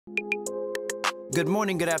Good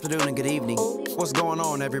morning, good afternoon, and good evening. What's going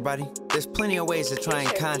on, everybody? There's plenty of ways to try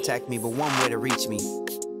and contact me, but one way to reach me.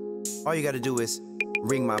 All you gotta do is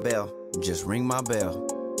ring my bell. Just ring my bell.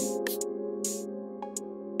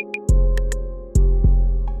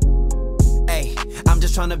 Hey, I'm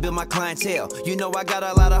just trying to build my clientele. You know I got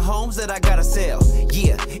a lot of homes that I gotta sell.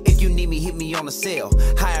 Yeah, if you need me, hit me on the cell.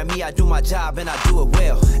 Hire me, I do my job and I do it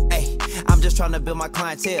well. Hey, I'm just trying to build my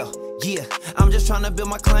clientele. Yeah, I'm just trying to build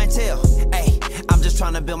my clientele. Hey, I'm just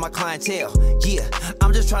trying to build my clientele. Yeah,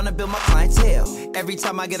 I'm just trying to build my clientele. Every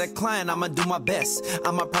time I get a client, I'ma do my best.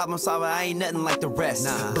 I'm a problem solver, I ain't nothing like the rest.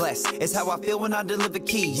 Nah. Blessed, it's how I feel when I deliver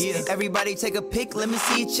keys. Yeah. Everybody take a pic, let me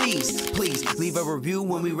see a cheese. Please, leave a review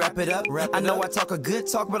when we wrap it up. I know I talk a good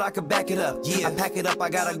talk, but I can back it up. Yeah, I pack it up, I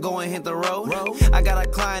gotta go and hit the road. I got a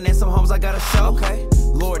client and some homes I gotta show. Okay.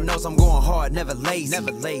 Lord knows I'm going hard, never lazy.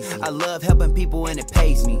 I love helping people and it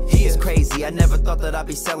pays me. It's crazy, I never thought that I'd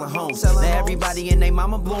be selling homes. Now everybody and they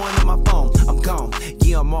mama blowing up my phone. I'm gone,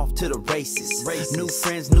 yeah, I'm off to the races. New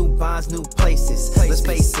friends, new bonds, new places. Let's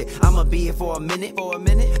face it, I'ma be here for a minute.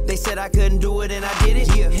 They said I couldn't do it and I did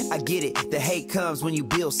it. Yeah, I get it, the hate comes when you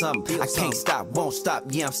build something. I can't stop, won't stop,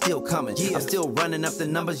 yeah, I'm still coming. I'm still running up the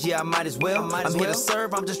numbers, yeah, I might as well. I'm here to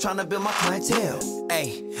serve, I'm just trying to build my clientele.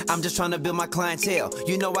 Hey, I'm just trying to build my clientele.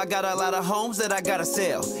 You know I got a lot of homes that I gotta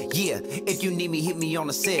sell. Yeah, if you need me, hit me on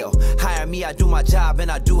the cell. Hire me, I do my job and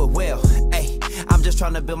I do it well. Hey, I'm just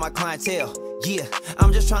trying to build my clientele. Yeah,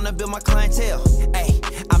 I'm just trying to build my clientele. Hey,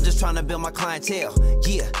 I'm just trying to build my clientele.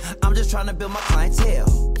 Yeah, I'm just trying to build my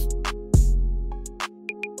clientele.